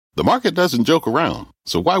The market doesn't joke around,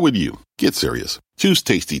 so why would you? Get serious. Choose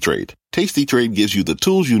Tasty Trade. Tasty Trade gives you the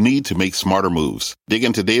tools you need to make smarter moves. Dig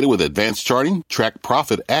into data with advanced charting, track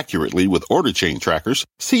profit accurately with order chain trackers,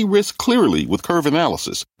 see risk clearly with curve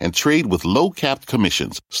analysis, and trade with low-capped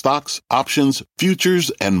commissions, stocks, options,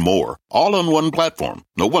 futures, and more. All on one platform.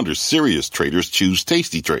 No wonder serious traders choose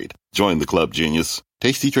Tasty Trade. Join the club, genius.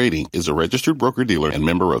 Tasty Trading is a registered broker-dealer and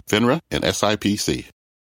member of FINRA and SIPC.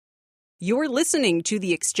 You're listening to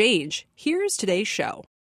The Exchange. Here's today's show.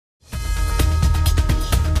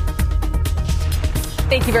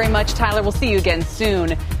 Thank you very much, Tyler. We'll see you again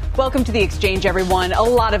soon. Welcome to The Exchange, everyone. A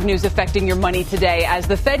lot of news affecting your money today as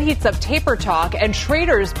the Fed heats up taper talk and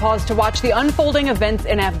traders pause to watch the unfolding events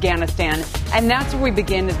in Afghanistan. And that's where we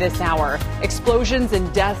begin this hour. Explosions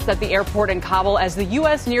and deaths at the airport in Kabul as the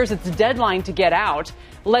U.S. nears its deadline to get out.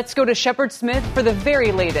 Let's go to Shepard Smith for the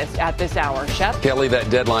very latest at this hour. Shep? Kelly,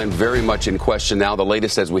 that deadline very much in question now. The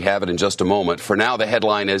latest as we have it in just a moment. For now, the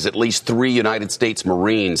headline is at least 3 United States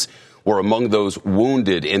Marines were among those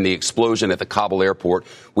wounded in the explosion at the Kabul airport.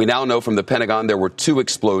 We now know from the Pentagon there were 2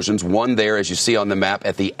 explosions, one there, as you see on the map,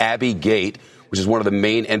 at the Abbey Gate, which is one of the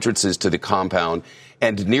main entrances to the compound,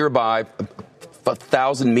 and nearby,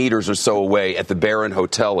 1,000 meters or so away at the Baron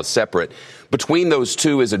Hotel, a separate. Between those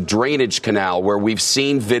 2 is a drainage canal where we've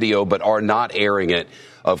seen video but are not airing it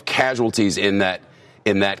of casualties in that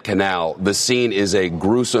canal. The scene is a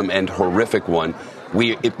gruesome and horrific one.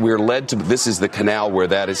 We're led to, this is the canal where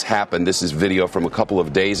that has happened. This is video from a couple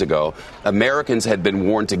of days ago. Americans had been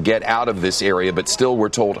warned to get out of this area, but still we're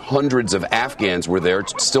told hundreds of Afghans were there,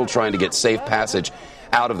 still trying to get safe passage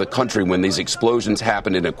out of the country when these explosions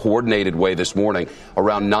happened in a coordinated way this morning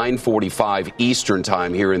around 9:45 Eastern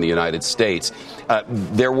time here in the United States.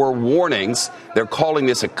 There were warnings. They're calling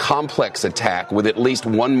this a complex attack with at least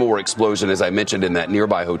one more explosion, as I mentioned, in that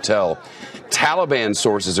nearby hotel. Taliban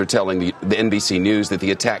sources are telling the NBC News that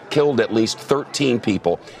the attack killed at least 13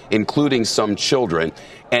 people, including some children.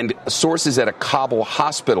 And sources at a Kabul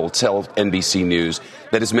hospital tell NBC News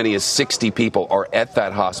that as many as 60 people are at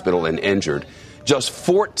that hospital and injured. Just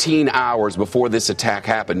 14 hours before this attack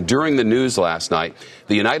happened, during the news last night,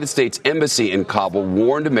 the United States Embassy in Kabul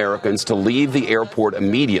warned Americans to leave the airport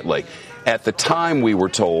immediately. At the time, we were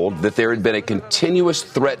told that there had been a continuous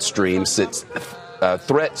threat stream since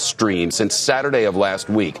Saturday of last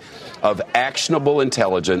week of actionable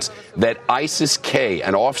intelligence that ISIS-K,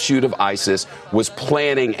 an offshoot of ISIS, was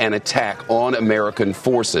planning an attack on American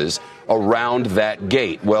forces around that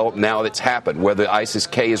gate. Well, now it's happened. Whether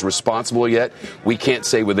ISIS-K is responsible yet, we can't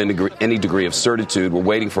say with any degree of certitude. We're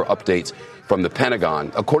waiting for updates from the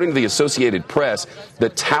Pentagon. According to the Associated Press, the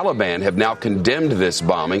Taliban have now condemned this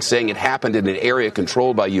bombing, saying it happened in an area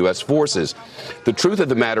controlled by U.S. forces. The truth of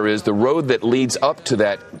the matter is the road that leads up to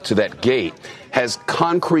that gate has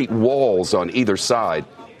concrete walls on either side.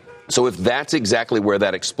 So if that's exactly where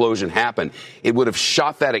that explosion happened, it would have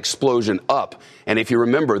shot that explosion up. And if you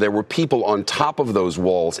remember, there were people on top of those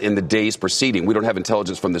walls in the days preceding. We don't have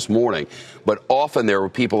intelligence from this morning, but often there were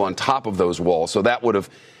people on top of those walls. So that would have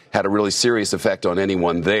had a really serious effect on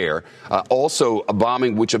anyone there. Also, a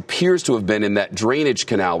bombing which appears to have been in that drainage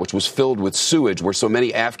canal, which was filled with sewage, where so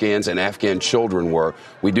many Afghans and Afghan children were.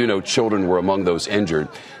 We do know children were among those injured.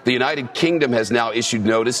 The United Kingdom has now issued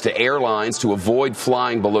notice to airlines to avoid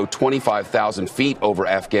flying below 25,000 feet over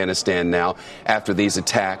Afghanistan now after these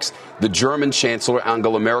attacks. The German Chancellor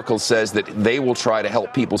Angela Merkel says that they will try to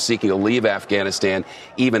help people seeking to leave Afghanistan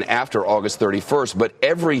even after August 31st. But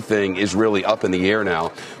everything is really up in the air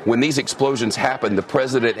now. When these explosions happened, the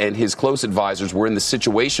president and his close advisors were in the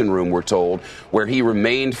Situation Room, we're told, where he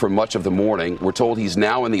remained for much of the morning. We're told he's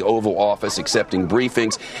now in the Oval Office accepting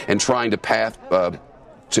briefings and trying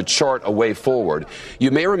to chart a way forward. You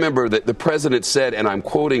may remember that the president said, and I'm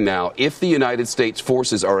quoting now, if the United States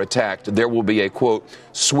forces are attacked, there will be a, quote,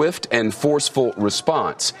 swift and forceful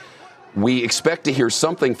response. We expect to hear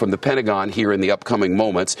something from the Pentagon here in the upcoming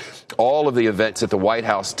moments. All of the events at the White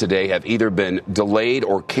House today have either been delayed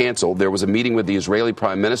or canceled. There was a meeting with the Israeli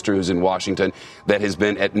prime minister who's in Washington that has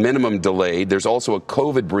been at minimum delayed. There's also a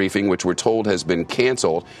COVID briefing, which we're told has been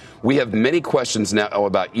canceled. We have many questions now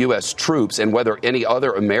about U.S. troops and whether any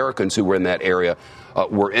other Americans who were in that area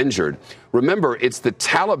were injured. Remember, it's the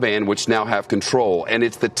Taliban which now have control, and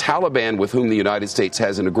it's the Taliban with whom the United States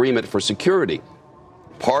has an agreement for security.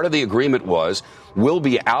 Part of the agreement was we'll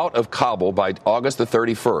be out of Kabul by August the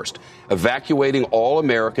 31st, evacuating all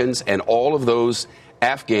Americans and all of those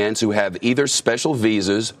Afghans who have either special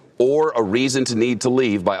visas or a reason to need to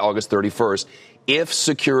leave by August 31st if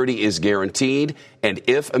security is guaranteed and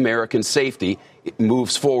if American safety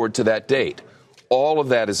moves forward to that date. All of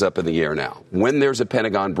that is up in the air now. When there's a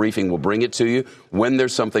Pentagon briefing, we'll bring it to you. When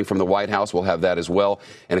there's something from the White House, we'll have that as well.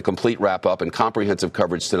 And a complete wrap-up and comprehensive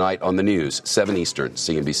coverage tonight on the news, 7 Eastern,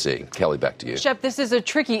 CNBC. Kelly, back to you. Shep, this is a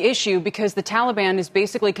tricky issue because the Taliban is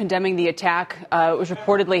basically condemning the attack, which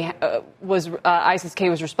reportedly ISIS-K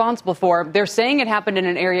was responsible for. They're saying it happened in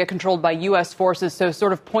an area controlled by U.S. forces, so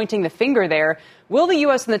sort of pointing the finger there. Will the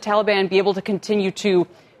U.S. and the Taliban be able to continue to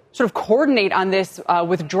sort of coordinate on this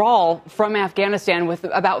withdrawal from Afghanistan with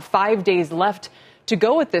about 5 days left to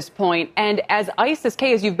go at this point? And as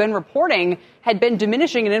ISIS-K, as you've been reporting, had been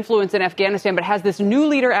diminishing in influence in Afghanistan, but has this new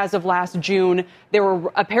leader as of last June. There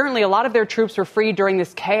were apparently a lot of their troops were freed during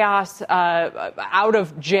this chaos out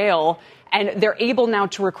of jail. And they're able now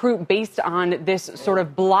to recruit based on this sort of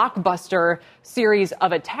blockbuster series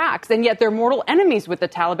of attacks. And yet they're mortal enemies with the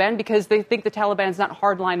Taliban because they think the Taliban's not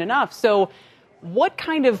hardline enough. So what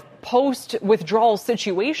kind of post-withdrawal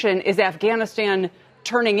situation is Afghanistan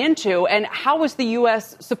turning into? And how is the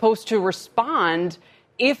U.S. supposed to respond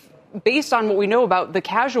if, based on what we know about the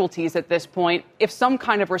casualties at this point, if some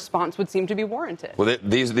kind of response would seem to be warranted? Well,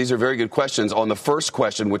 these are very good questions. On the first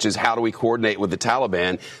question, which is how do we coordinate with the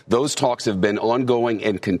Taliban, those talks have been ongoing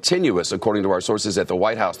and continuous, according to our sources at the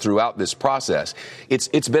White House, throughout this process.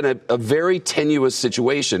 It's been a very tenuous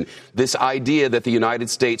situation, this idea that the United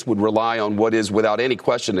States would rely on what is, without any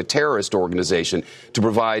question, a terrorist organization to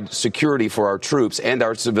provide security for our troops and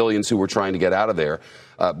our civilians who were trying to get out of there.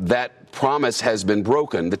 That promise has been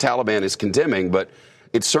broken. The Taliban is condemning, but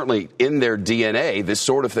it's certainly in their DNA, this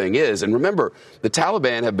sort of thing is. And remember, the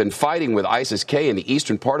Taliban have been fighting with ISIS-K in the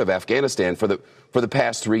eastern part of Afghanistan for the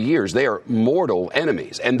past 3 years. They are mortal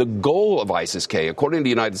enemies. And the goal of ISIS-K, according to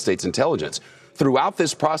United States intelligence, throughout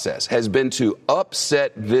this process has been to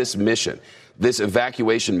upset this mission, this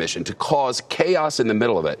evacuation mission, to cause chaos in the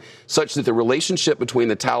middle of it, such that the relationship between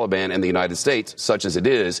the Taliban and the United States, such as it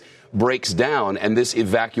is, breaks down and this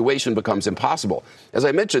evacuation becomes impossible. As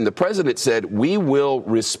I mentioned, the president said, we will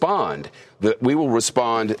respond.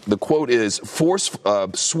 The quote is,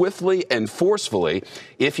 swiftly and forcefully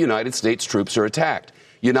if United States troops are attacked.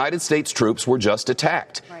 United States troops were just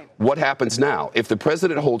attacked. Right. What happens now? If the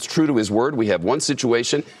president holds true to his word, we have one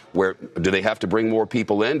situation where do they have to bring more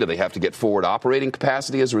people in? Do they have to get forward operating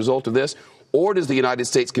capacity as a result of this? Or does the United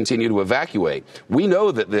States continue to evacuate? We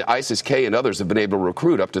know that the ISIS-K and others have been able to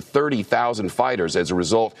recruit up to 30,000 fighters as a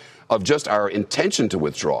result of just our intention to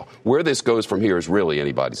withdraw. Where this goes from here is really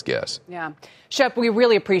anybody's guess. Yeah. Shep, we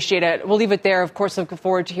really appreciate it. We'll leave it there. Of course, looking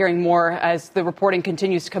forward to hearing more as the reporting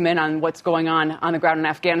continues to come in on what's going on the ground in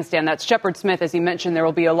Afghanistan. That's Shepard Smith. As he mentioned, there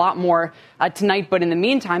will be a lot more tonight. But in the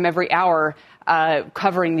meantime, every hour,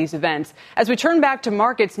 covering these events. As we turn back to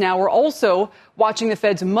markets now, we're also watching the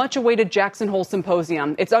Fed's much-awaited Jackson Hole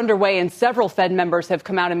Symposium. It's underway, and several Fed members have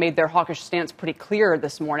come out and made their hawkish stance pretty clear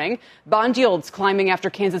this morning. Bond yields climbing after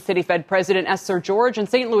Kansas City Fed President S. Sir George and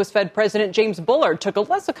St. Louis Fed President James Bullard took a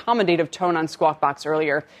less accommodative tone on Squawk Box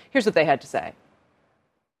earlier. Here's what they had to say.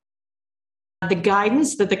 The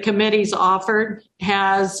guidance that the committee's offered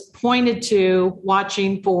has pointed to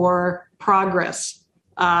watching for progress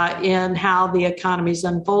in how the economy is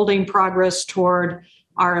unfolding, progress toward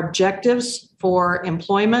our objectives for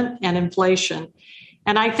employment and inflation.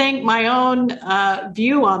 And I think my own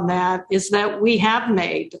view on that is that we have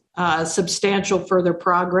made substantial further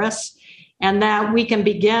progress and that we can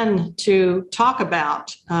begin to talk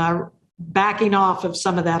about backing off of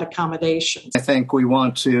some of that accommodation. I think we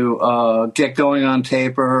want to get going on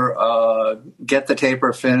taper, get the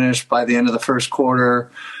taper finished by the end of the first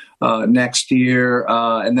quarter next year,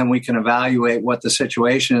 and then we can evaluate what the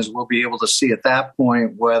situation is. We'll be able to see at that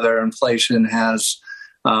point whether inflation has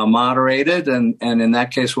moderated, and in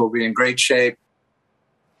that case, we'll be in great shape.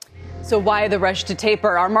 So why the rush to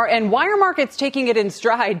taper? And why are markets taking it in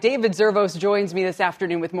stride? David Zervos joins me this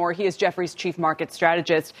afternoon with more. He is Jefferies' chief market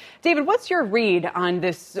strategist. David, what's your read on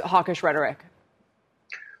this hawkish rhetoric?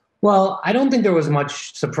 Well, I don't think there was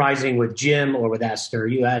much surprising with Jim or with Esther.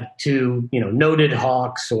 You had two, noted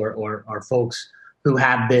hawks or folks who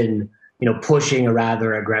have been, pushing a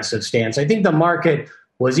rather aggressive stance. I think the market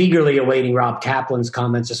was eagerly awaiting Rob Kaplan's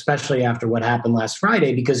comments, especially after what happened last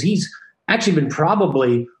Friday, because he's actually been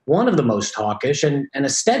probably one of the most hawkish and a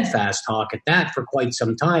steadfast hawk at that for quite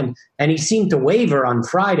some time. And he seemed to waver on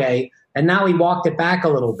Friday, and now he walked it back a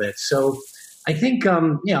little bit. So I think,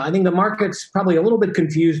 I think the market's probably a little bit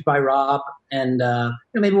confused by Rob, and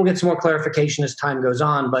maybe we'll get some more clarification as time goes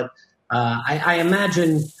on. But I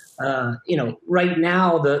imagine, right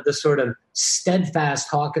now the sort of steadfast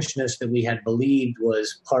hawkishness that we had believed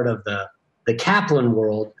was part of the Kaplan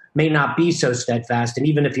world may not be so steadfast, and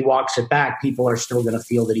even if he walks it back, people are still going to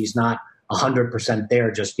feel that he's not 100%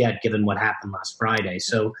 there just yet, given what happened last Friday.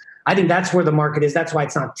 So I think that's where the market is. That's why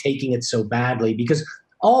it's not taking it so badly, because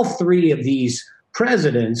all three of these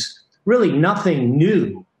presidents, really nothing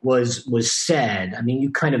new was said. I mean, you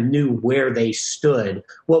kind of knew where they stood.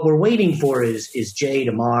 What we're waiting for is Jay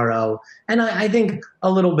tomorrow, and I think a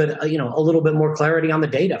little bit more clarity on the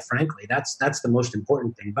data. Frankly, that's the most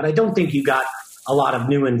important thing. But I don't think you got a lot of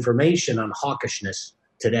new information on hawkishness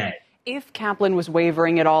today. If Kaplan was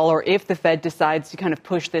wavering at all, or if the Fed decides to kind of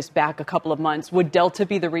push this back a couple of months, would Delta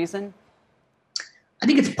be the reason? I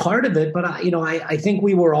think it's part of it, but I think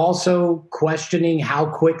we were also questioning how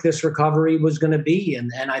quick this recovery was going to be,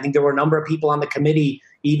 and I think there were a number of people on the committee,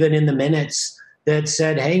 even in the minutes, that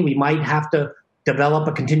said, "Hey, we might have to develop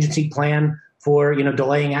a contingency plan for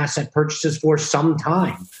delaying asset purchases for some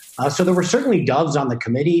time." So there were certainly doves on the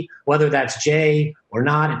committee, whether that's Jay or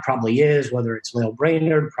not. It probably is. Whether it's Lael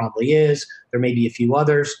Brainerd, probably is. There may be a few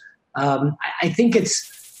others. I think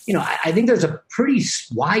it's. I think there's a pretty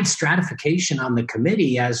wide stratification on the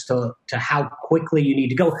committee as to how quickly you need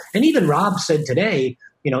to go. And even Rob said today,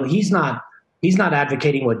 he's not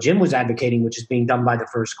advocating what Jim was advocating, which is being done by the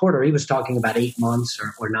first quarter. He was talking about 8 months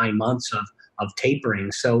or 9 months of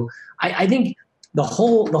tapering. So I think the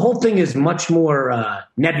whole thing is much more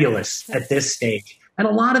nebulous at this stage. And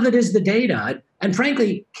a lot of it is the data. And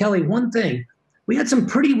frankly, Kelly, one thing, we had some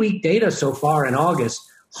pretty weak data so far in August.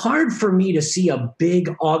 Hard for me to see a big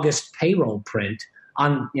August payroll print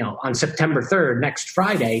on September 3rd, next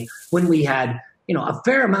Friday, when we had, a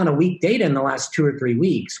fair amount of weak data in the last 2 or 3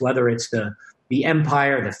 weeks, whether it's the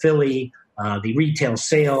Empire, the Philly, the retail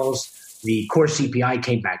sales, the core CPI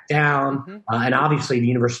came back down, and obviously the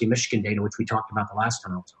University of Michigan data, which we talked about the last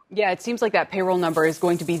time I was on. Yeah, it seems like that payroll number is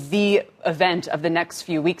going to be the event of the next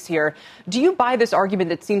few weeks here. Do you buy this argument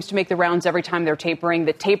that seems to make the rounds every time they're tapering,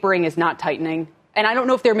 that tapering is not tightening? And I don't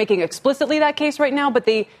know if they're making explicitly that case right now, but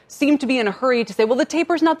they seem to be in a hurry to say, well, the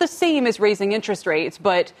taper's not the same as raising interest rates.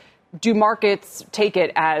 But do markets take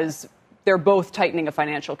it as they're both tightening of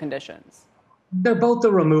financial conditions? They're both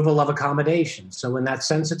the removal of accommodation. So in that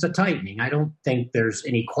sense, it's a tightening. I don't think there's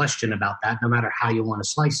any question about that, no matter how you want to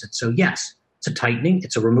slice it. So yes, it's a tightening.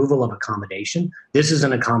 It's a removal of accommodation. This is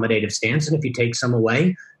an accommodative stance. And if you take some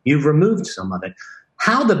away, you've removed some of it.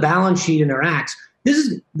 How the balance sheet interacts, this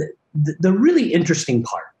is the really interesting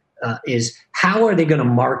part is how are they going to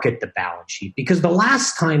market the balance sheet? Because the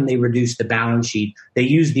last time they reduced the balance sheet, they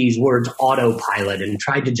used these words autopilot and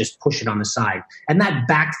tried to just push it on the side. And that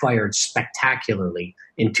backfired spectacularly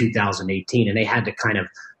in 2018. And they had to kind of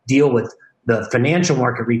deal with the financial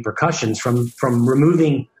market repercussions from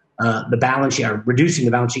removing the balance sheet or reducing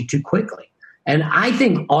the balance sheet too quickly. And I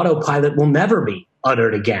think autopilot will never be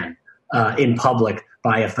uttered again in public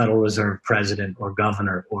by a Federal Reserve president or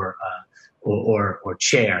governor or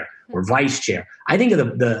chair or vice chair. I think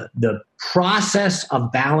of the process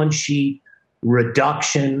of balance sheet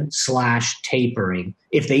reduction / tapering,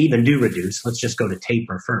 if they even do reduce, let's just go to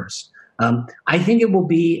taper first. I think it will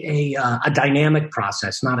be a dynamic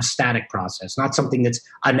process, not a static process, not something that's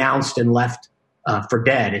announced and left for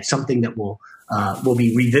dead. It's something that will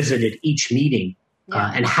be revisited each meeting,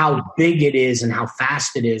 and how big it is and how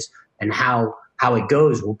fast it is and how it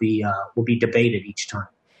goes will be debated each time.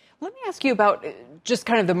 Let me ask you about just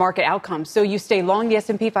kind of the market outcomes. So you stay long the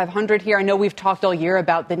S&P 500 here. I know we've talked all year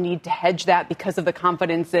about the need to hedge that because of the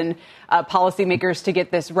confidence in policymakers to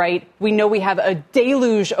get this right. We know we have a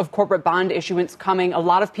deluge of corporate bond issuance coming. A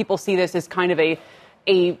lot of people see this as kind of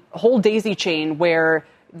a whole daisy chain where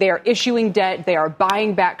they're issuing debt, they are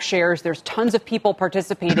buying back shares. There's tons of people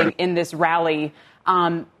participating in this rally.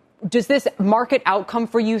 Does this market outcome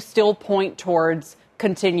for you still point towards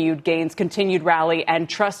continued gains, continued rally, and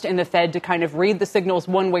trust in the Fed to kind of read the signals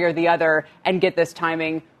one way or the other and get this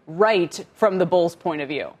timing right from the bull's point of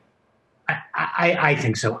view? I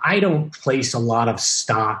think so. I don't place a lot of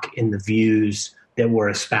stock in the views that were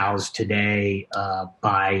espoused today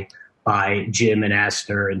by Jim and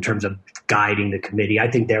Esther in terms of guiding the committee. I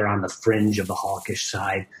think they're on the fringe of the hawkish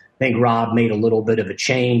side. I think Rob made a little bit of a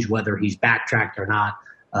change. Whether he's backtracked or not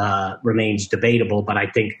remains debatable, but I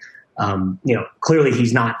think clearly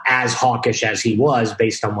he's not as hawkish as he was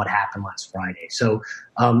based on what happened last Friday. So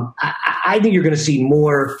I think you're going to see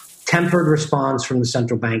more tempered response from the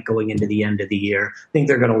central bank going into the end of the year. I think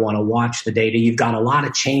they're going to want to watch the data. You've got a lot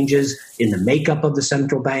of changes in the makeup of the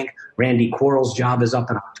central bank. Randy Quarles' job is up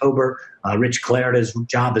in October. Rich Clarida's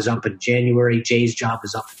job is up in January. Jay's job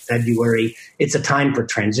is up in February. It's a time for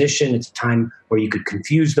transition. It's a time where you could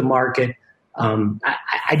confuse the market.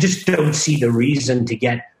 I just don't see the reason to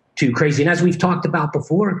get too crazy. And as we've talked about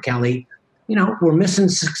before, Kelly, we're missing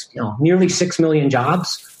nearly 6 million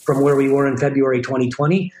jobs. from where we were in February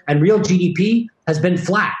 2020, and real GDP has been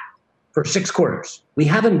flat for 6 quarters. We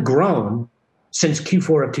haven't grown since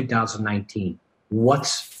Q4 of 2019.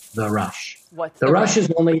 What's the rush? The rush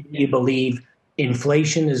is only that you believe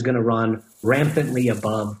inflation is going to run rampantly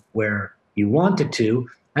above where you want it to.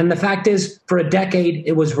 And the fact is, for a decade,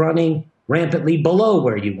 it was running rampantly below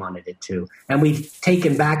where you wanted it to. And we've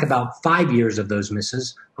taken back about 5 years of those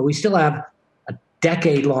misses, but we still have a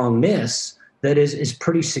decade-long miss that is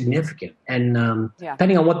pretty significant. And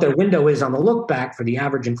depending on what their window is on the look back for the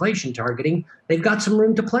average inflation targeting, they've got some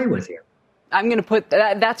room to play with here. I'm going to put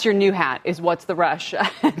that's your new hat, is what's the rush.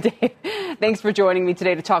 Dave, thanks for joining me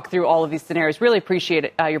today to talk through all of these scenarios. Really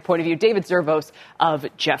appreciate your point of view. David Zervos of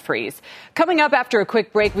Jefferies. Coming up after a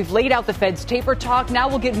quick break, we've laid out the Fed's taper talk. Now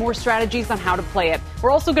we'll get more strategies on how to play it.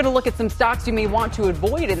 We're also going to look at some stocks you may want to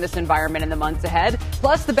avoid in this environment in the months ahead.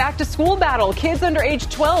 Plus, the back-to-school battle. Kids under age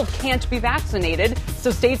 12 can't be vaccinated,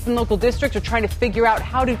 so states and local districts are trying to figure out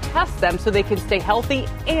how to test them so they can stay healthy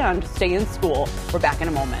and stay in school. We're back in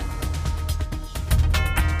a moment.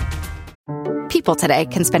 People today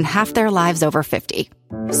can spend half their lives over 50.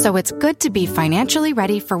 So it's good to be financially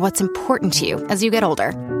ready for what's important to you as you get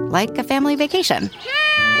older, like a family vacation.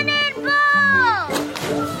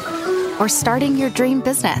 Or starting your dream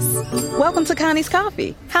business. Welcome to Connie's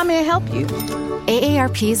Coffee. How may I help you?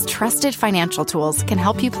 AARP's trusted financial tools can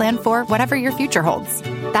help you plan for whatever your future holds.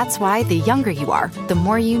 That's why the younger you are, the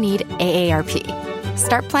more you need AARP.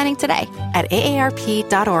 Start planning today at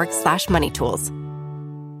aarp.org/moneytools.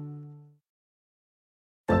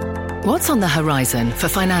 What's on the horizon for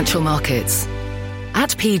financial markets?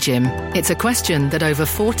 At PGIM, it's a question that over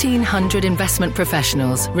 1,400 investment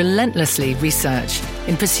professionals relentlessly research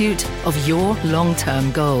in pursuit of your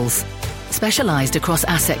long-term goals. Specialized across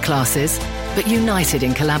asset classes, but united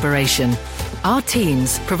in collaboration, our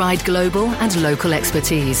teams provide global and local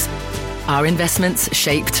expertise. Our investments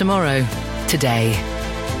shape tomorrow, today.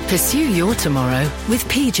 Pursue your tomorrow with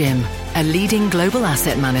PGIM, a leading global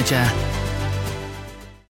asset manager.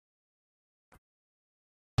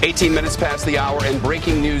 18 minutes past the hour, and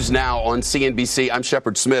breaking news now on CNBC. I'm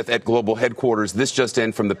Shepard Smith at Global Headquarters. This just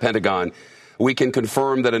in from the Pentagon. We can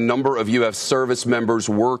confirm that a number of U.S. service members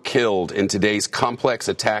were killed in today's complex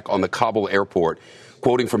attack on the Kabul airport.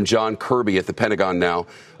 Quoting from John Kirby at the Pentagon now,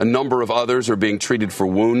 a number of others are being treated for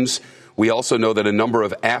wounds. We also know that a number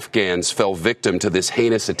of Afghans fell victim to this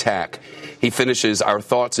heinous attack. He finishes, our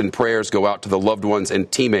thoughts and prayers go out to the loved ones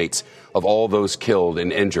and teammates of all those killed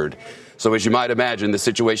and injured. So as you might imagine, the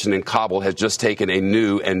situation in Kabul has just taken a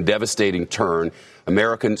new and devastating turn.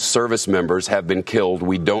 American service members have been killed.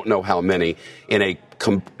 We don't know how many in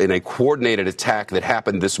a coordinated attack that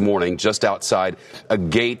happened this morning just outside a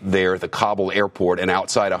gate there at the Kabul airport and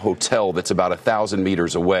outside a hotel that's about 1,000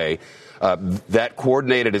 meters away. That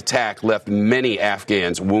coordinated attack left many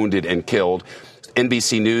Afghans wounded and killed.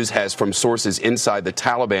 NBC News has from sources inside the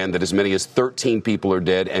Taliban that as many as 13 people are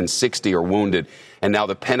dead and 60 are wounded. And now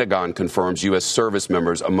the Pentagon confirms U.S. service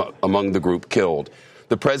members among the group killed.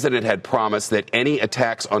 The president had promised that any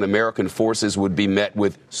attacks on American forces would be met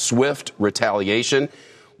with swift retaliation.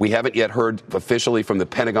 We haven't yet heard officially from the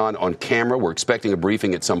Pentagon on camera. We're expecting a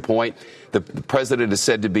briefing at some point. The president is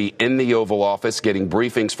said to be in the Oval Office getting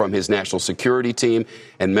briefings from his national security team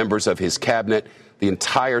and members of his cabinet. The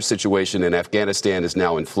entire situation in Afghanistan is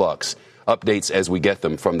now in flux. Updates as we get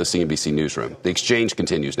them from the CNBC newsroom. The exchange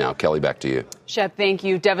continues now. Kelly, back to you. Shep, thank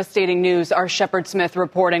you. Devastating news. Our Shepard Smith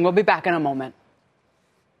reporting. We'll be back in a moment.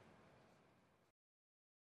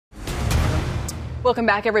 Welcome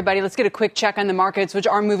back, everybody. Let's get a quick check on the markets, which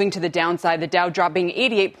are moving to the downside. The Dow dropping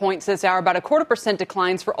 88 points this hour, about 0.25%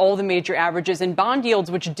 declines for all the major averages. And bond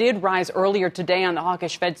yields, which did rise earlier today on the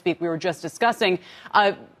hawkish Fed speak we were just discussing,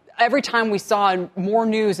 every time we saw more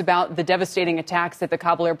news about the devastating attacks at the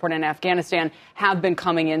Kabul airport in Afghanistan have been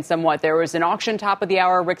coming in somewhat. There was an auction top of the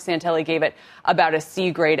hour. Rick Santelli gave it about a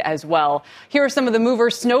C grade as well. Here are some of the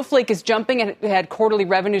movers. Snowflake is jumping. It had quarterly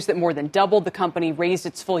revenues that more than doubled. The company raised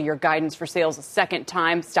its full year guidance for sales a second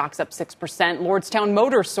time. Stocks up 6%. Lordstown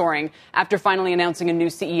Motors soaring after finally announcing a new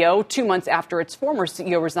CEO 2 months after its former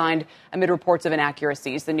CEO resigned amid reports of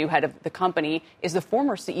inaccuracies. The new head of the company is the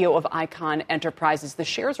former CEO of Icon Enterprises. The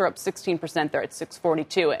shares are up 16% there at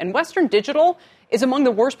 642. And Western Digital is among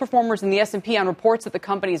the worst performers in the S&P on reports that the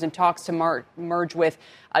company is in talks to merge with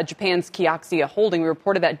Japan's Kioxia Holding. We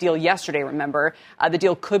reported that deal yesterday, remember. The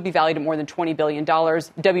deal could be valued at more than $20 billion.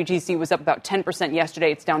 WTC was up about 10%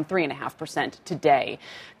 yesterday. It's down 3.5% today.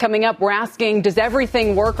 Coming up, we're asking, does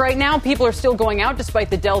everything work right now? People are still going out despite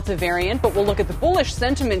the Delta variant, but we'll look at the bullish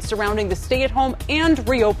sentiment surrounding the stay-at-home and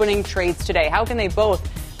reopening trades today. How can they both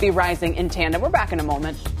be rising in tandem. We're back in a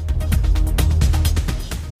moment.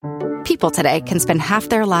 People today can spend half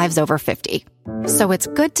their lives over 50. So it's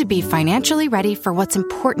good to be financially ready for what's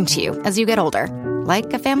important to you as you get older,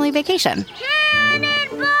 like a family vacation.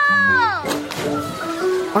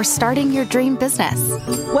 Or starting your dream business.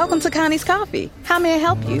 Welcome to Connie's Coffee. How may I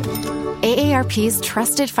help you? AARP's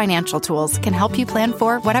trusted financial tools can help you plan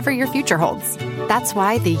for whatever your future holds. That's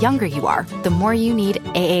why the younger you are, the more you need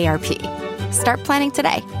AARP. Start planning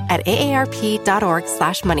today at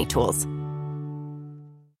aarp.org/moneytools.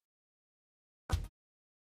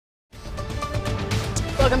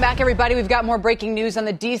 Welcome back, everybody. We've got more breaking news on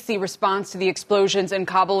the D.C. response to the explosions in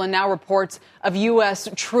Kabul and now reports of U.S.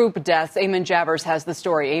 troop deaths. Eamon Javers has the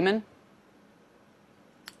story. Eamon?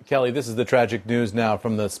 Kelly, this is the tragic news now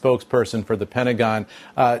from the spokesperson for the Pentagon.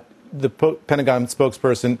 Pentagon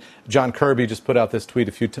spokesperson John Kirby just put out this tweet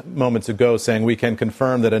a few moments ago saying we can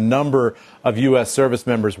confirm that a number of U.S. service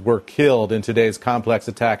members were killed in today's complex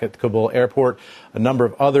attack at Kabul airport. A number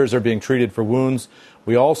of others are being treated for wounds.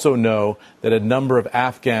 We also know that a number of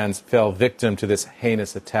Afghans fell victim to this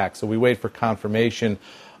heinous attack. So we wait for confirmation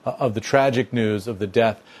of the tragic news of the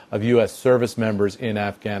death of U.S. service members in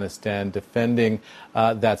Afghanistan defending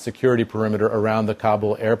that security perimeter around the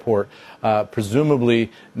Kabul airport.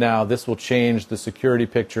 Presumably now this will change the security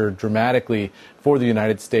picture dramatically for the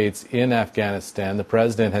United States in Afghanistan. The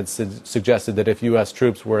president had suggested that if U.S.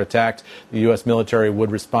 troops were attacked, the U.S. military would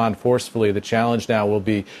respond forcefully. The challenge now will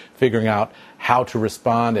be figuring out how to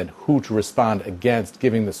respond and who to respond against,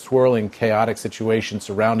 given the swirling, chaotic situation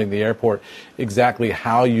surrounding the airport. Exactly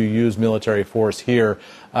how you use military force here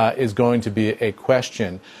is going to be a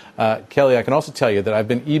question. Kelly, I can also tell you that I've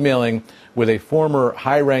been emailing with a former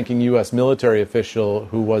high-ranking U.S. military official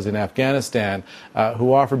who was in Afghanistan,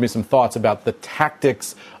 who offered me some thoughts about the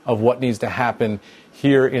tactics of what needs to happen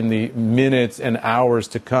here in the minutes and hours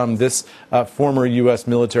to come. This former U.S.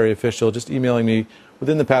 military official just emailing me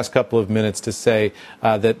within the past couple of minutes to say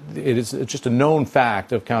that it is just a known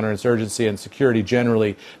fact of counterinsurgency and security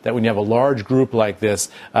generally that when you have a large group like this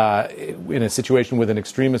in a situation with an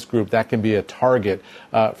extremist group, that can be a target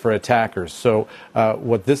for attackers. So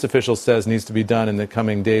what this official says needs to be done in the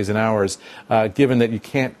coming days and hours, given that you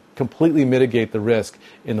can't completely mitigate the risk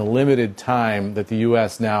in the limited time that the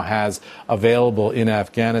U.S. now has available in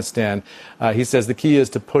Afghanistan. He says the key is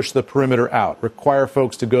to push the perimeter out, require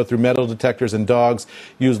folks to go through metal detectors and dogs,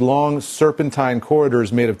 use long serpentine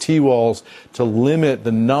corridors made of T-walls to limit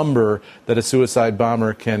the number that a suicide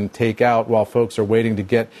bomber can take out while folks are waiting to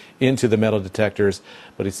get into the metal detectors.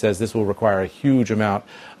 But he says this will require a huge amount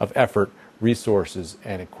of effort, resources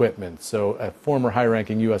and equipment. So a former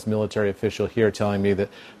high-ranking U.S. military official here telling me that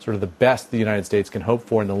sort of the best the United States can hope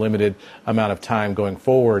for in the limited amount of time going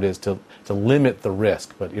forward is to limit the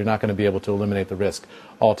risk. But you're not going to be able to eliminate the risk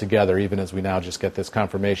altogether, even as we now just get this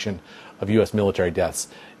confirmation of U.S. military deaths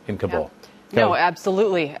in Kabul. Yeah. No,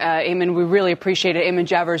 absolutely. Eamon, we really appreciate it. Eamon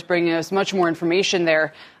Javers bringing us much more information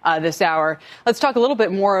there this hour. Let's talk a little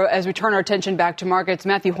bit more as we turn our attention back to markets.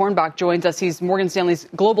 Matthew Hornbach joins us. He's Morgan Stanley's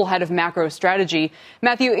global head of macro strategy.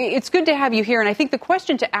 Matthew, it's good to have you here. And I think the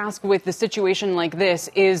question to ask with the situation like this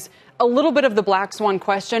is a little bit of the black swan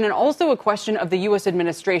question and also a question of the U.S.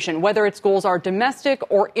 administration, whether its goals are domestic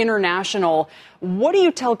or international. What do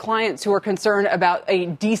you tell clients who are concerned about a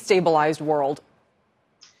destabilized world?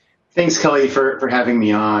 Thanks, Kelly, for having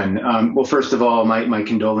me on. Well, first of all, my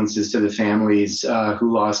condolences to the families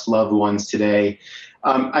who lost loved ones today.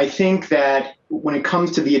 I think that when it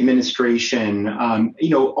comes to the administration,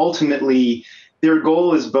 ultimately their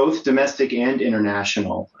goal is both domestic and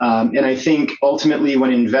international. And I think ultimately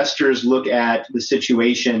when investors look at the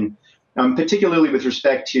situation, particularly with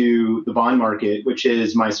respect to the bond market, which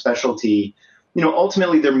is my specialty,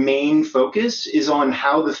 ultimately their main focus is on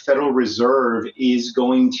how the Federal Reserve is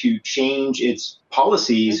going to change its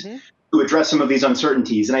policies to address some of these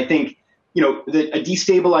uncertainties. And I think, that a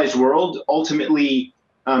destabilized world ultimately,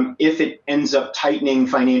 if it ends up tightening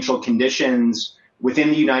financial conditions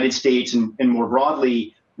within the United States and more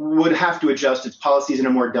broadly, would have to adjust its policies in a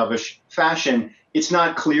more dovish fashion. It's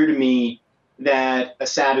not clear to me that a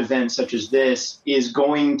sad event such as this is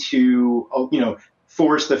going to,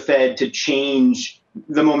 force the Fed to change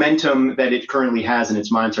the momentum that it currently has in its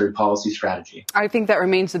monetary policy strategy. I think that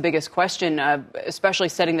remains the biggest question, especially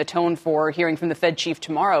setting the tone for hearing from the Fed chief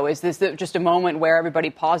tomorrow. Is this just a moment where everybody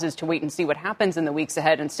pauses to wait and see what happens in the weeks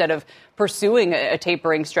ahead instead of pursuing a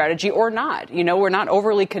tapering strategy or not? We're not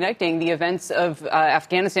overly connecting the events of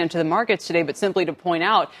Afghanistan to the markets today, but simply to point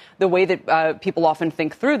out the way that people often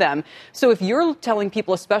think through them. So if you're telling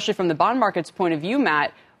people, especially from the bond market's point of view,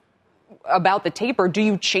 Matt, about the taper, do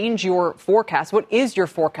you change your forecast? What is your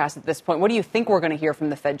forecast at this point? What do you think we're going to hear from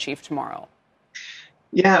the Fed chief tomorrow?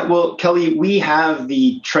 Yeah, well, Kelly, we have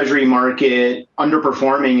the Treasury market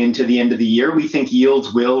underperforming into the end of the year. We think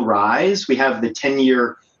yields will rise. We have the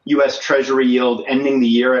 10-year U.S. Treasury yield ending the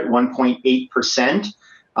year at 1.8%.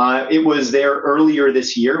 It was there earlier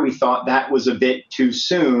this year. We thought that was a bit too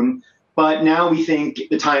soon. But now we think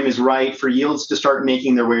the time is right for yields to start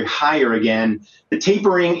making their way higher again. The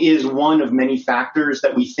tapering is one of many factors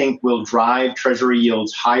that we think will drive Treasury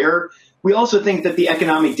yields higher. We also think that the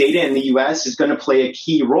economic data in the U.S. is going to play a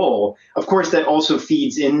key role. Of course, that also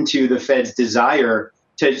feeds into the Fed's desire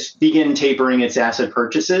to begin tapering its asset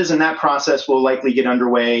purchases, and that process will likely get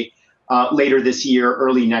underway later this year,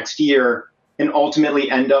 early next year, and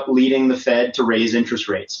ultimately end up leading the Fed to raise interest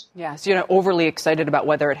rates. Yeah, so you're not overly excited about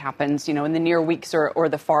whether it happens, in the near weeks or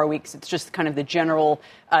the far weeks. It's just kind of the general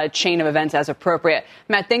chain of events as appropriate.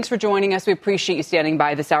 Matt, thanks for joining us. We appreciate you standing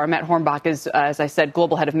by this hour. Matt Hornbach is, as I said,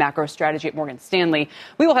 global head of macro strategy at Morgan Stanley.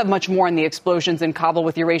 We will have much more on the explosions in Kabul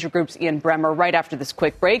with Eurasia Group's Ian Bremmer right after this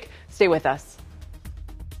quick break. Stay with us.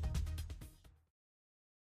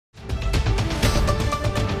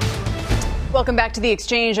 Welcome back to The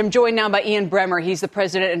Exchange. I'm joined now by Ian Bremmer. He's the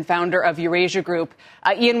president and founder of Eurasia Group.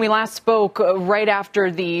 Ian, we last spoke right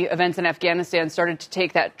after the events in Afghanistan started to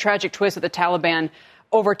take that tragic twist of the Taliban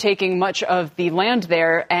overtaking much of the land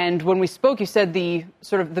there. And when we spoke, you said the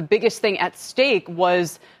biggest thing at stake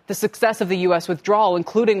was the success of the U.S. withdrawal,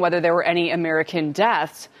 including whether there were any American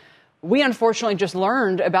deaths. We unfortunately just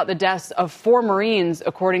learned about the deaths of 4 Marines,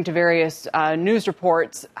 according to various news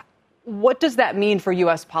reports. What does that mean for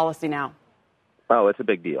U.S. policy now? Oh, it's a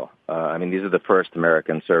big deal. These are the first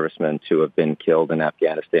American servicemen to have been killed in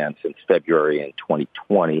Afghanistan since February in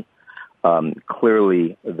 2020.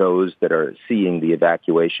 Clearly, those that are seeing the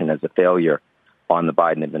evacuation as a failure on the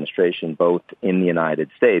Biden administration, both in the United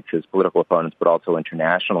States as political opponents, but also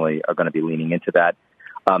internationally, are going to be leaning into that.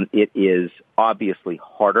 It is obviously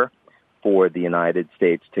harder for the United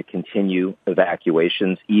States to continue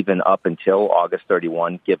evacuations even up until August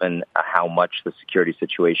 31, given how much the security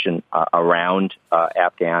situation around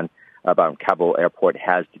Kabul airport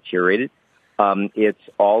has deteriorated. It's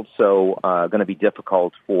also going to be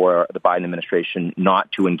difficult for the Biden administration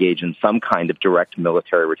not to engage in some kind of direct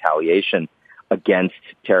military retaliation against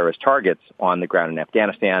terrorist targets on the ground in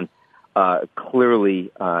Afghanistan.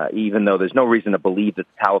 Clearly, even though there's no reason to believe that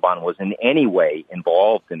the Taliban was in any way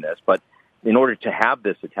involved in this, but in order to have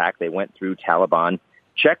this attack, they went through Taliban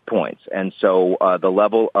checkpoints. And so the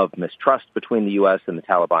level of mistrust between the U.S. and the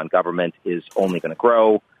Taliban government is only going to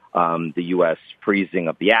grow. The U.S. freezing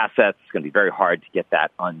of the assets is going to be very hard to get that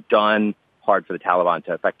undone, hard for the Taliban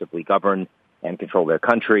to effectively govern and control their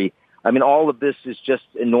country. All of this is just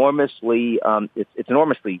enormously, it's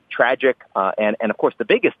enormously tragic. And of course, the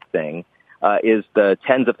biggest thing is the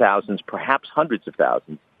tens of thousands, perhaps hundreds of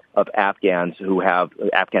thousands of Afghan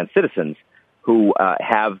citizens who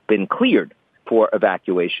have been cleared for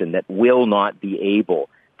evacuation that will not be able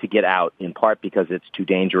to get out, in part because it's too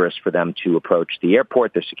dangerous for them to approach the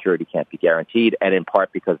airport. Their security can't be guaranteed, and in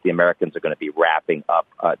part because the Americans are going to be wrapping up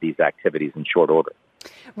these activities in short order.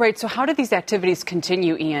 Right. So how do these activities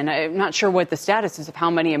continue, Ian? I'm not sure what the status is of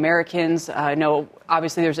how many Americans. I know,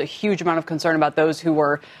 obviously, there's a huge amount of concern about those who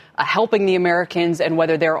were helping the Americans and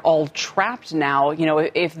whether they're all trapped now.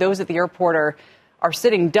 If those at the airport are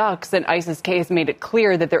sitting ducks, then ISIS-K has made it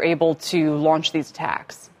clear that they're able to launch these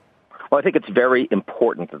attacks. Well, I think it's very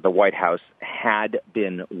important that the White House had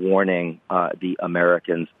been warning the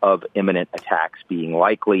Americans of imminent attacks being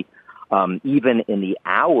likely. Even in the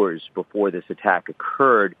hours before this attack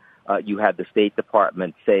occurred, you had the State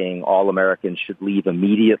Department saying all Americans should leave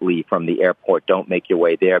immediately from the airport. Don't make your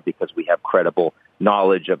way there because we have credible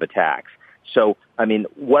knowledge of attacks. So,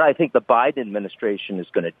 what I think the Biden administration is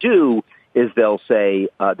going to do is they'll say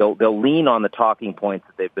they'll lean on the talking points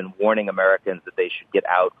that they've been warning Americans that they should get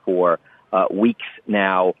out for weeks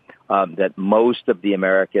now, that most of the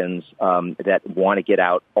Americans that want to get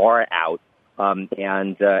out are out.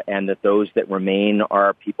 And that those that remain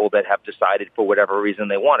are people that have decided for whatever reason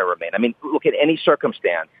they want to remain. Look at any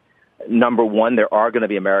circumstance. Number one, there are going to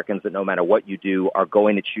be Americans that no matter what you do are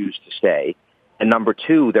going to choose to stay. And number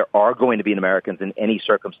two, there are going to be Americans in any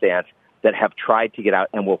circumstance that have tried to get out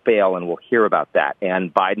and will fail, and we'll hear about that.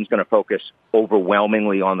 And Biden's going to focus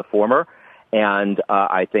overwhelmingly on the former. And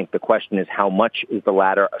I think the question is, how much is the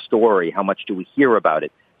latter a story? How much do we hear about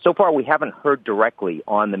it? So far, we haven't heard directly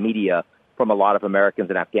on the media from a lot of Americans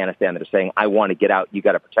in Afghanistan that are saying, I want to get out, you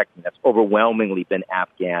got to protect me. That's overwhelmingly been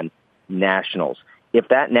Afghan nationals. If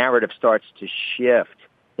that narrative starts to shift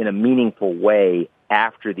in a meaningful way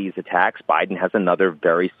after these attacks, Biden has another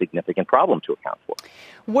very significant problem to account for.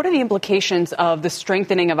 What are the implications of the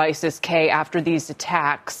strengthening of ISIS-K after these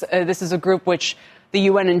attacks? This is a group which the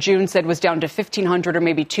UN in June said was down to 1,500 or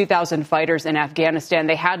maybe 2,000 fighters in Afghanistan.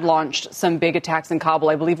 They had launched some big attacks in Kabul,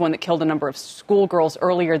 I believe one that killed a number of schoolgirls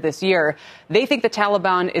earlier this year. They think the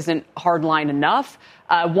Taliban isn't hardline enough.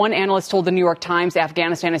 One analyst told the New York Times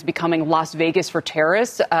Afghanistan is becoming Las Vegas for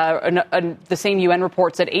terrorists. The same UN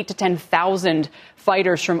report said 8,000 to 10,000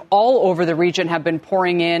 fighters from all over the region have been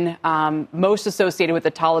pouring in, most associated with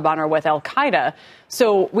the Taliban or with al-Qaeda.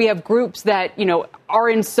 So we have groups that, are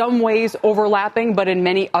in some ways overlapping, but in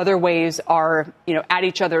many other ways are, at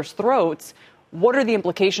each other's throats. What are the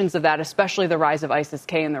implications of that, especially the rise of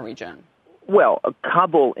ISIS-K in the region? Well,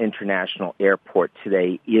 Kabul International Airport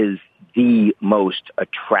today is the most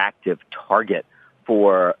attractive target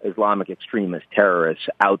for Islamic extremist terrorists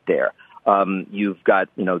out there. You've got,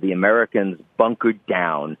 the Americans bunkered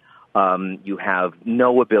down. You have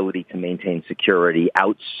no ability to maintain security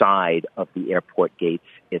outside of the airport gates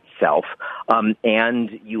itself.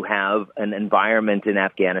 And you have an environment in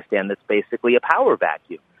Afghanistan that's basically a power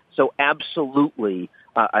vacuum. So absolutely,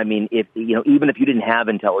 if even if you didn't have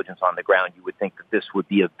intelligence on the ground, you would think that this would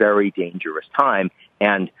be a very dangerous time.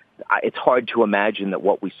 And it's hard to imagine that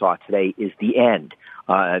what we saw today is the end.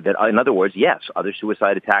 That, in other words, yes, other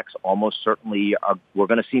suicide attacks almost certainly we're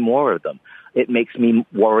going to see more of them. It makes me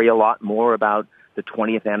worry a lot more about the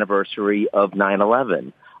 20th anniversary of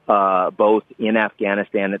 9/11, both in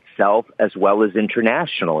Afghanistan itself as well as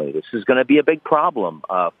internationally. This is going to be a big problem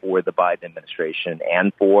for the Biden administration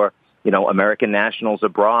and for, American nationals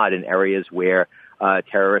abroad in areas where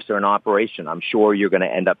terrorists are in operation. I'm sure you're going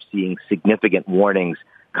to end up seeing significant warnings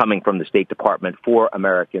coming from the State Department for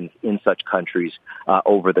Americans in such countries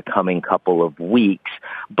over the coming couple of weeks.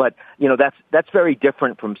 But, that's very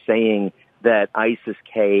different from saying that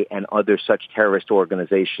ISIS-K and other such terrorist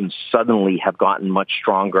organizations suddenly have gotten much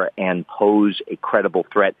stronger and pose a credible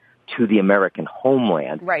threat to the American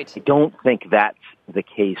homeland. Right. I don't think that's the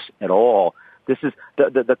case at all. This is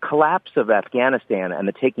the collapse of Afghanistan and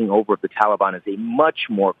the taking over of the Taliban is a much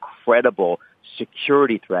more credible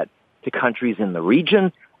security threat to countries in the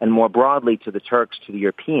region and more broadly to the Turks, to the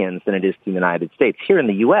Europeans than it is to the United States. Here in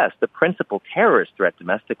the U.S., the principal terrorist threat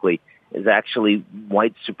domestically is actually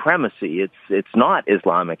white supremacy. It's not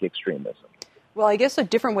Islamic extremism. Well, I guess a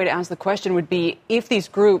different way to ask the question would be if these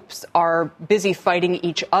groups are busy fighting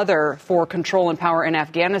each other for control and power in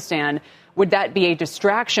Afghanistan, would that be a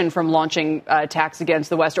distraction from launching attacks against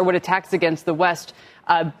the West, or would attacks against the West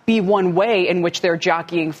be one way in which they're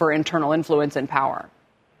jockeying for internal influence and power?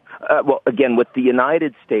 Well, again, with the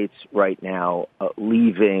United States right now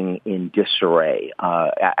leaving in disarray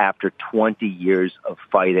after 20 years of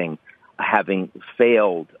fighting, having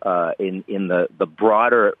failed in the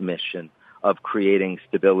broader mission of creating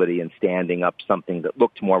stability and standing up something that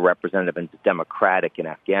looked more representative and democratic in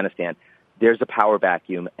Afghanistan, there's a power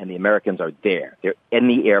vacuum, and the Americans are there. They're in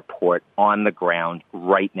the airport, on the ground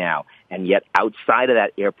right now. And yet outside of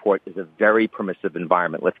that airport is a very permissive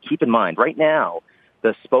environment. Let's keep in mind, right now,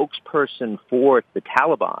 the spokesperson for the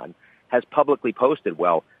Taliban has publicly posted,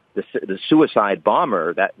 well, the suicide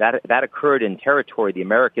bomber, that occurred in territory the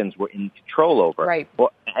Americans were in control over. Right.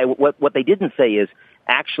 Well, what they didn't say is,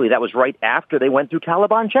 actually, that was right after they went through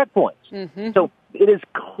Taliban checkpoints. Mm-hmm. So it is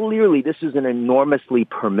clearly, this is an enormously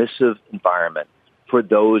permissive environment for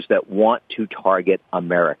those that want to target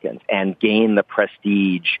Americans and gain the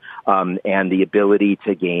prestige and the ability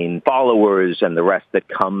to gain followers and the rest that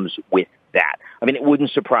comes with that. I mean, it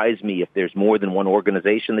wouldn't surprise me if there's more than one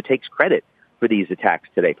organization that takes credit for these attacks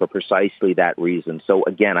today for precisely that reason. So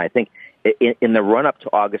again, I think in the run-up to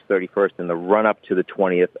August 31st and the run-up to the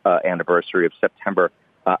 20th anniversary of September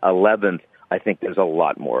 11th, I think there's a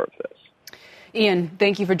lot more of this. Ian,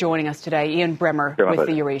 thank you for joining us today. Ian Bremmer with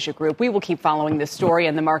the Eurasia Group. We will keep following this story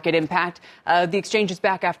and the market impact. The Exchange is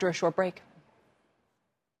back after a short break.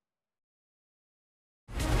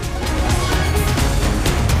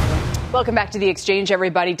 Welcome back to the Exchange,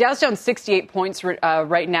 everybody. Dow's down 68 points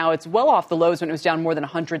right now. It's well off the lows when it was down more than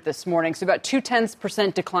 100 this morning. So about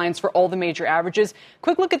 0.2% declines for all the major averages.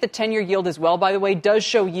 Quick look at the 10-year yield as well, by the way, does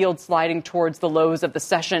show yield sliding towards the lows of the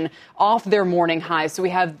session off their morning highs. So we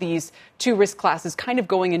have these two risk classes kind of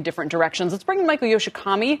going in different directions. Let's bring in Michael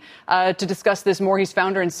Yoshikami to discuss this more. He's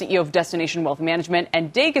founder and CEO of Destination Wealth Management.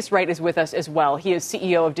 And Dagus Wright is with us as well. He is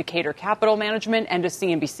CEO of Decatur Capital Management and a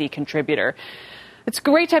CNBC contributor. It's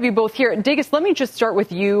great to have you both here. Dagus, let me just start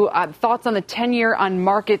with you. Thoughts on the 10-year on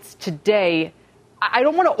markets today. I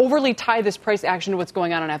don't want to overly tie this price action to what's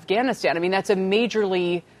going on in Afghanistan. I mean, that's a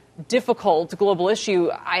majorly difficult global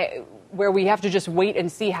issue. where we have to just wait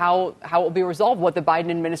and see how it will be resolved, what the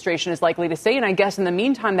Biden administration is likely to say. And I guess in the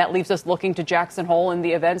meantime, that leaves us looking to Jackson Hole and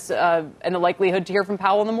the events and the likelihood to hear from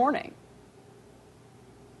Powell in the morning.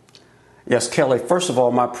 Yes, Kelly, first of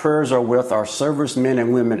all, my prayers are with our servicemen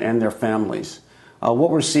and women and their families.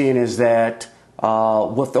 What we're seeing is that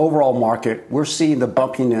with the overall market, we're seeing the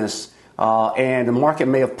bumpiness and the market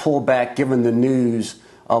may have pulled back given the news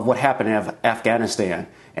of what happened in Afghanistan.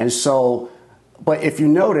 And so, but if you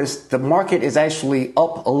notice, the market is actually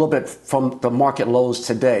up a little bit from the market lows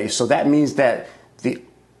today. So that means that the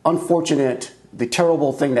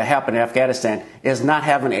terrible thing that happened in Afghanistan is not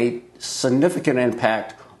having a significant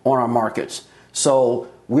impact on our markets. So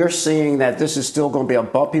we're seeing that this is still going to be a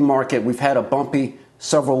bumpy market. We've had a bumpy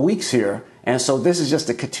several weeks here. And so this is just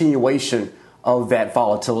a continuation of that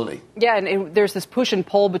volatility. Yeah, and there's this push and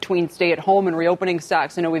pull between stay-at-home and reopening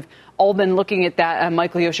stocks. I know we've all been looking at that,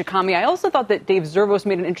 Michael Yoshikami. I also thought that Dave Zervos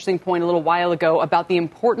made an interesting point a little while ago about the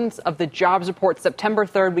importance of the jobs report. September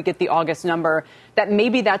 3rd, we get the August number, that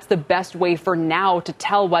maybe that's the best way for now to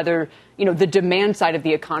tell whether, the demand side of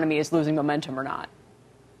the economy is losing momentum or not.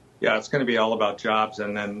 Yeah, it's going to be all about jobs,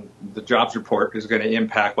 and then the jobs report is going to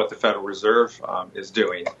impact what the Federal Reserve is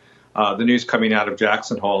doing. The news coming out of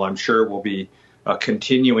Jackson Hole, I'm sure, will be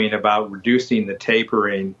continuing about reducing the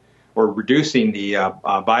tapering or reducing the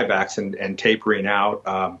buybacks and tapering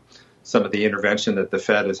out some of the intervention that the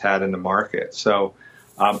Fed has had in the market. So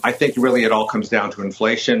I think really it all comes down to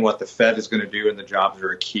inflation. What the Fed is going to do and the jobs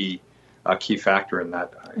are a key factor in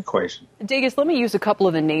that equation. Degas, let me use a couple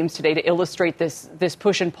of the names today to illustrate this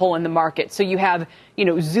push and pull in the market. So you have,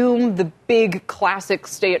 Zoom, the big classic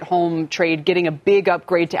stay-at-home trade, getting a big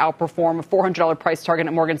upgrade to outperform a $400 price target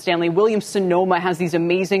at Morgan Stanley. Williams-Sonoma has these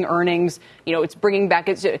amazing earnings. It's bringing back,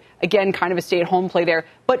 it's again, kind of a stay-at-home play there.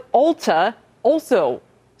 But Ulta also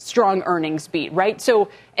strong earnings beat, right? So,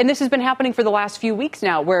 and this has been happening for the last few weeks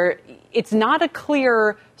now, where it's not a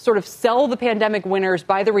clear sort of sell the pandemic winners,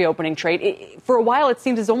 buy the reopening trade. For a while, it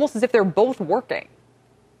seems almost as if they're both working.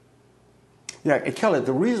 Yeah, and Kelly,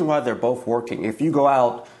 the reason why they're both working, if you go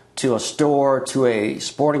out to a store, to a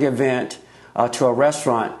sporting event, to a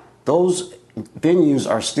restaurant, those venues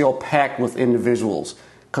are still packed with individuals.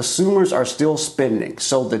 Consumers are still spending.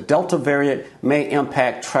 So the Delta variant may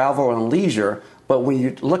impact travel and leisure, but when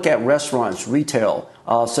you look at restaurants, retail,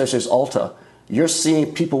 such as Ulta, you're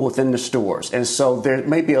seeing people within the stores. And so there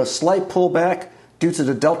may be a slight pullback due to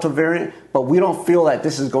the Delta variant, but we don't feel that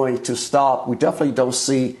this is going to stop. We definitely don't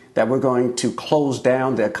see that we're going to close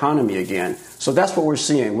down the economy again. So that's what we're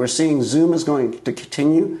seeing. We're seeing Zoom is going to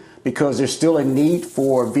continue because there's still a need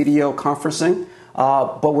for video conferencing.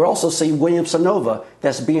 But we're also seeing Williams-Sonoma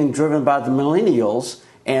that's being driven by the millennials,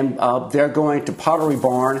 and they're going to Pottery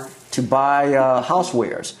Barn to buy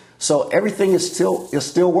housewares. So everything is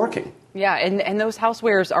still working. Yeah, and those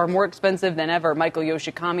housewares are more expensive than ever, Michael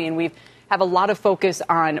Yoshikami, and we have a lot of focus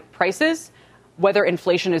on prices, whether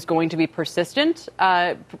inflation is going to be persistent,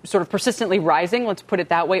 sort of persistently rising, let's put it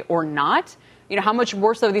that way, or not. How much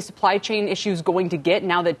worse are these supply chain issues going to get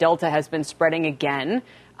now that Delta has been spreading again,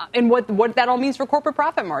 and what that all means for corporate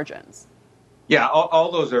profit margins? Yeah,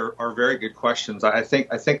 all those are very good questions. I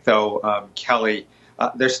think though, Kelly,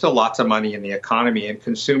 there's still lots of money in the economy, and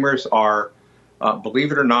consumers are,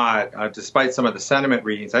 believe it or not, despite some of the sentiment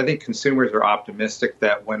readings, I think consumers are optimistic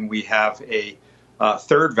that when we have a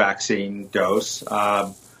third vaccine dose,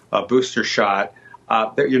 a booster shot,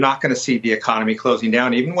 that you're not going to see the economy closing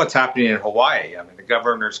down. Even what's happening in Hawaii, I mean, the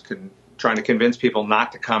governor's trying to convince people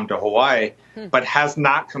not to come to Hawaii, but has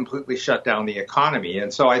not completely shut down the economy.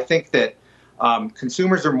 And so I think that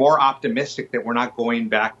consumers are more optimistic that we're not going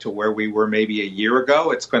back to where we were maybe a year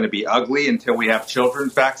ago. It's going to be ugly until we have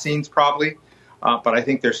children's vaccines, probably. But I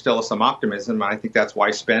think there's still some optimism. And I think that's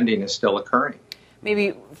why spending is still occurring.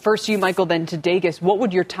 Maybe first to you, Michael, then to Degas. What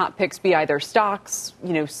would your top picks be? Either stocks,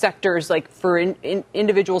 sectors, like for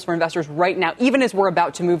individuals, for investors right now, even as we're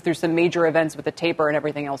about to move through some major events with the taper and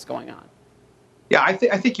everything else going on? Yeah, I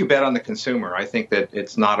think you bet on the consumer. I think that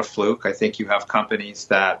it's not a fluke. I think you have companies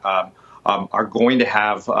that are going to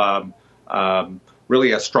have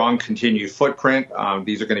really a strong continued footprint.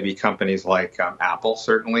 These are going to be companies like Apple,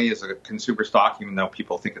 certainly, is a consumer stock, even though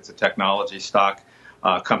people think it's a technology stock.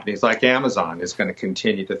 Companies like Amazon is going to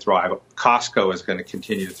continue to thrive. Costco is going to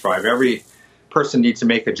continue to thrive. Every person needs to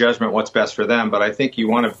make a judgment what's best for them. But I think you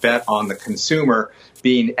want to bet on the consumer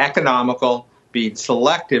being economical, being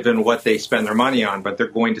selective in what they spend their money on, but they're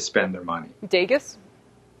going to spend their money. Degas?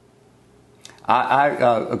 I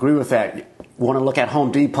agree with that. Want to look at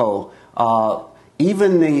Home Depot.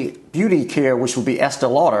 Even the beauty care, which would be Estee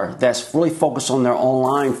Lauder, that's really focused on their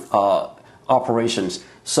online operations.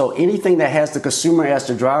 So anything that has the consumer as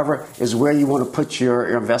the driver is where you want to put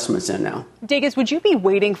your investments in now. Degas, would you be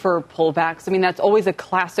waiting for pullbacks? I mean, that's always a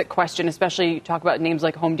classic question, especially you talk about names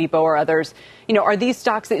like Home Depot or others. You know, are these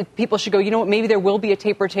stocks that people should go, you know what, maybe there will be a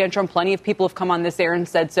taper tantrum. Plenty of people have come on this air and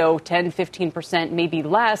said so, 10, 15%, maybe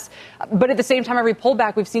less. But at the same time, every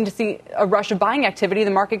pullback, we've seen to see a rush of buying activity.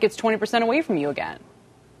 The market gets 20% away from you again.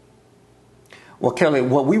 Well, Kelly,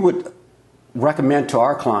 what we would recommend to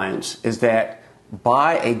our clients is that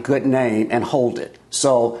buy a good name and hold it.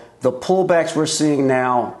 So the pullbacks we're seeing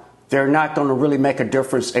now, they're not going to really make a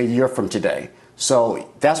difference a year from today.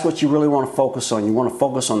 So that's what you really want to focus on. You want to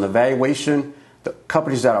focus on the valuation, the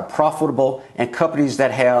companies that are profitable, and companies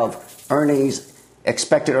that have earnings,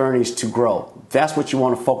 expected earnings to grow. That's what you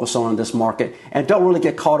want to focus on in this market. And don't really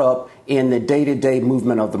get caught up in the day-to-day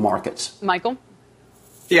movement of the markets. Michael?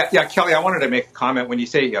 Yeah, Kelly, I wanted to make a comment. When you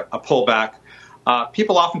say a pullback,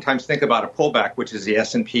 people oftentimes think about a pullback, which is the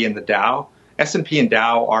S&P and the Dow. S&P and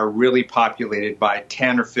Dow are really populated by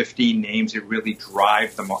 10 or 15 names that really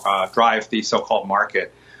drive the so-called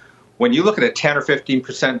market. When you look at a 10 or 15%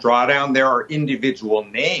 drawdown, there are individual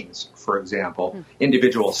names, for example,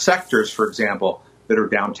 individual sectors, for example, that are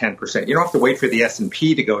down 10%. You don't have to wait for the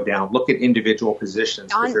S&P to go down. Look at individual positions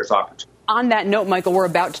because there's opportunity. On that note, Michael, we're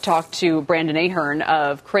about to talk to Brandon Ahern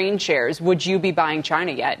of Crane Shares. Would you be buying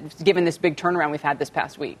China yet, given this big turnaround we've had this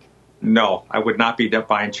past week? No, I would not be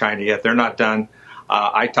buying China yet. They're not done.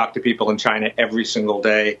 I talk to people in China every single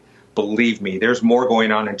day. Believe me, there's more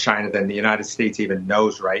going on in China than the United States even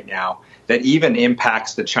knows right now that even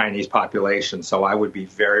impacts the Chinese population. So I would be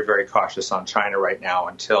very, very cautious on China right now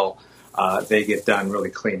until they get done really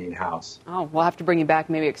cleaning house. Oh, we'll have to bring you back,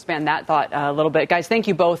 maybe expand that thought a little bit. Guys, thank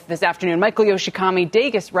you both this afternoon. Michael Yoshikami,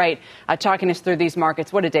 Degas Wright, talking us through these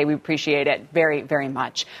markets. What a day. We appreciate it very, very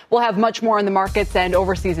much. We'll have much more on the markets and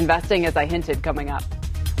overseas investing, as I hinted, coming up.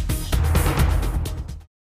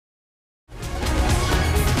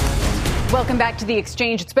 Welcome back to the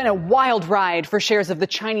exchange. It's been a wild ride for shares of the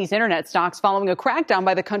Chinese internet stocks following a crackdown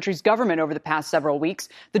by the country's government over the past several weeks.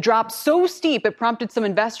 The drop so steep it prompted some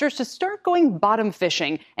investors to start going bottom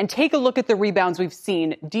fishing and take a look at the rebounds we've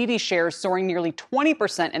seen. Didi shares soaring nearly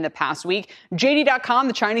 20% in the past week. JD.com,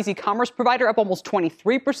 the Chinese e-commerce provider, up almost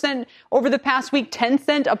 23% over the past week.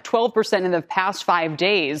 Tencent up 12% in the past 5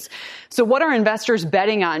 days. So what are investors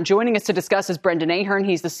betting on? Joining us to discuss is Brendan Ahern.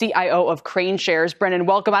 He's the CIO of Crane Shares. Brendan,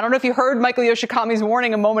 welcome. I don't know if you heard Michael Yoshikami's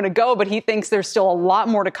warning a moment ago, but he thinks there's still a lot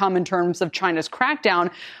more to come in terms of China's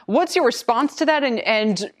crackdown. What's your response to that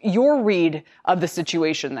and your read of the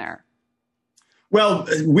situation there? Well,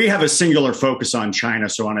 we have a singular focus on China.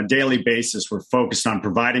 So on a daily basis, we're focused on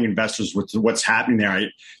providing investors with what's happening there. I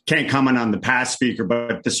can't comment on the past speaker,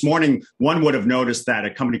 but this morning, one would have noticed that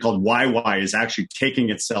a company called YY is actually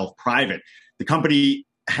taking itself private. The company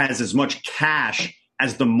has as much cash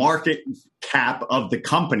as the market cap of the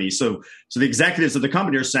company. So the executives of the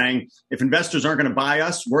company are saying, if investors aren't going to buy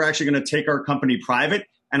us, we're actually going to take our company private.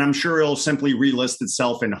 And I'm sure it'll simply relist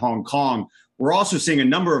itself in Hong Kong. We're also seeing a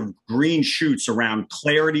number of green shoots around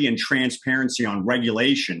clarity and transparency on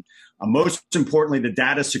regulation. Most importantly, the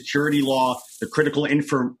data security law, the critical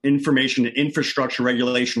information and infrastructure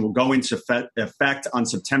regulation will go into effect on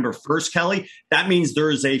September 1st, Kelly. That means there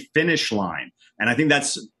is a finish line. And I think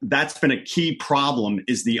that's been a key problem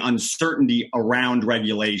is the uncertainty around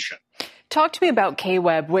regulation. Talk to me about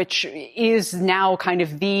KWEB, which is now kind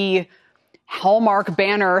of the hallmark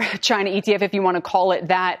banner China ETF, if you want to call it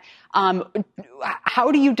that.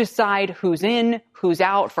 How do you decide who's in, who's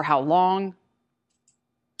out, for how long?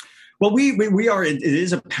 Well, we are, it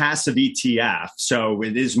is a passive ETF, so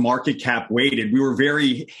it is market cap weighted. We were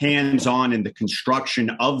very hands-on in the construction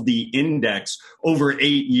of the index over 8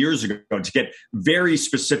 years ago to get very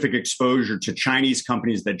specific exposure to Chinese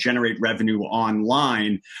companies that generate revenue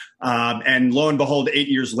online. And lo and behold, 8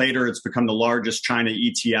 years later, it's become the largest China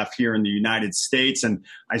ETF here in the United States. And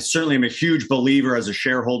I certainly am a huge believer as a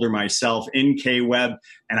shareholder myself in KWEB.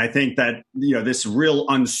 And I think that, this real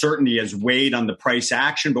uncertainty has weighed on the price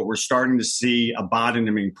action, but we're starting to see a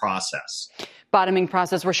bottoming process. Bottoming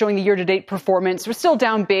process. We're showing the year-to-date performance. We're still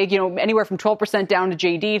down big, anywhere from 12% down to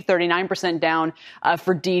JD, 39% down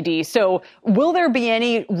for DD. So will there be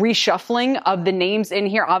any reshuffling of the names in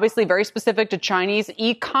here? Obviously very specific to Chinese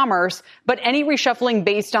e-commerce, but any reshuffling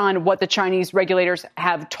based on what the Chinese regulators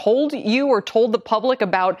have told you or told the public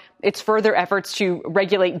about its further efforts to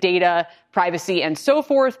regulate data, privacy, and so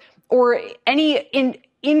forth, or any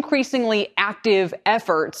increasingly active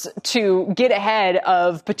efforts to get ahead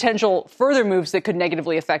of potential further moves that could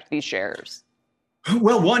negatively affect these shares?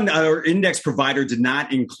 Well, one, our index provider did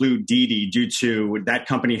not include Didi due to that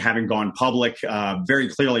company having gone public very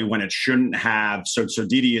clearly when it shouldn't have. So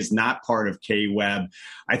Didi is not part of KWeb.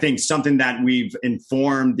 I think something that we've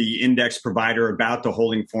informed the index provider about the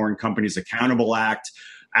Holding Foreign Companies Accountable Act.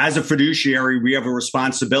 As a fiduciary, we have a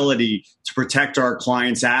responsibility to protect our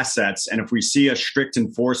clients' assets. And if we see a strict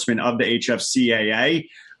enforcement of the HFCAA,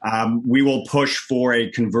 we will push for a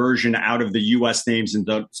conversion out of the U.S. names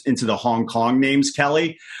into the Hong Kong names,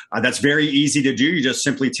 Kelly. That's very easy to do. You just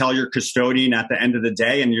simply tell your custodian at the end of the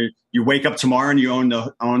day, and you wake up tomorrow and you own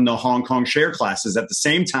the Hong Kong share classes. At the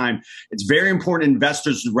same time, it's very important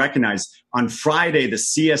investors to recognize on Friday, the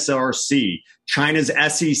CSRC, China's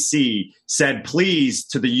SEC, said, please,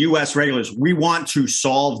 to the U.S. regulators, we want to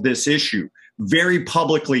solve this issue. Very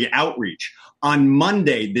publicly outreach. On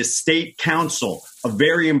Monday, the State Council, a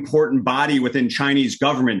very important body within Chinese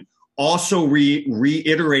government, also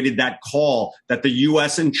reiterated that call that the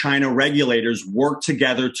U.S. and China regulators work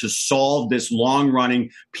together to solve this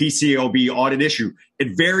long-running PCAOB audit issue.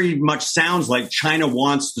 It very much sounds like China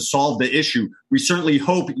wants to solve the issue. We certainly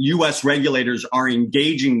hope U.S. regulators are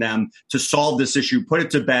engaging them to solve this issue, put it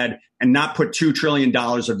to bed, and not put $2 trillion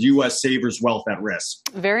of U.S. savers' wealth at risk.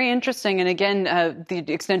 Very interesting. And again, the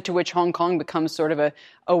extent to which Hong Kong becomes sort of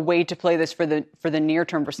a way to play this for the near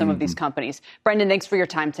term for some of these companies. Brendan, thanks for your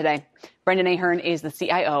time today. Brendan Ahern is the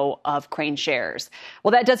CIO of Crane Shares.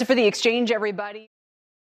 Well, that does it for The Exchange, everybody.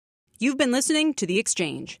 You've been listening to The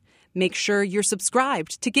Exchange. Make sure you're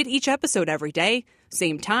subscribed to get each episode every day.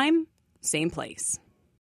 Same time, same place.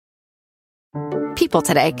 People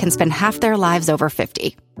today can spend half their lives over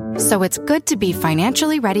 50. So it's good to be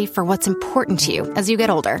financially ready for what's important to you as you get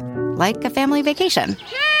older, like a family vacation.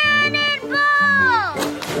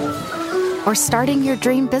 Or starting your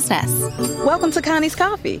dream business. Welcome to Connie's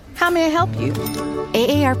Coffee. How may I help you?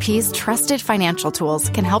 AARP's trusted financial tools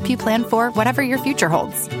can help you plan for whatever your future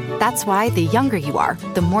holds. That's why the younger you are,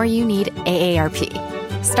 the more you need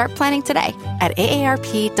AARP. Start planning today at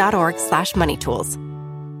aarp.org/moneytools.